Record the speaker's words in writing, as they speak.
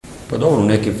Pa dobro, u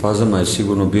nekim fazama je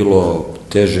sigurno bilo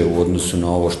teže u odnosu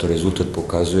na ovo što rezultat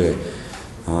pokazuje.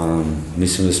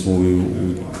 Mislim da smo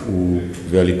u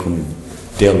velikom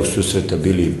delu susreta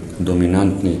bili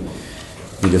dominantni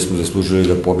i da smo zaslužili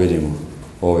da pobedimo.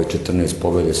 Ove 14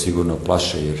 pobjede sigurno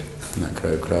plaše, jer na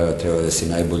kraju krajeva treba da si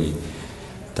najbolji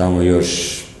tamo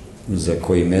još za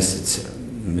koji mesec.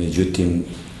 Međutim,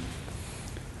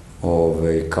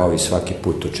 kao i svaki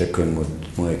put očekujem od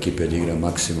moje ekipe da igra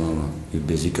maksimalno i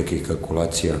bez ikakvih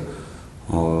kalkulacija.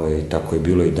 Tako je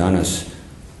bilo i danas.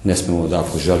 Ne smemo da,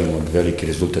 ako želimo veliki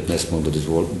rezultat, ne smemo da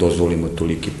dozvolimo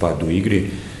toliki pad u igri.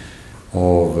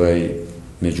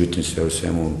 Međutim, sve u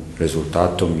svemu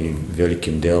rezultatom i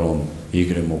velikim delom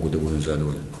igre mogu da budem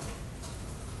zadovoljan.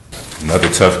 Another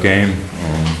tough game.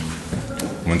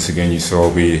 Once again, you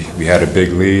saw we had a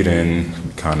big lead and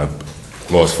kind of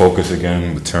lost focus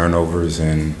again with turnovers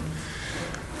and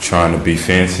trying to be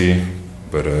fancy.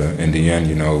 But in the end,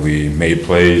 we made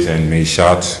plays and made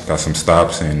shots, got some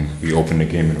stops, and we opened the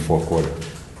game in the fourth quarter.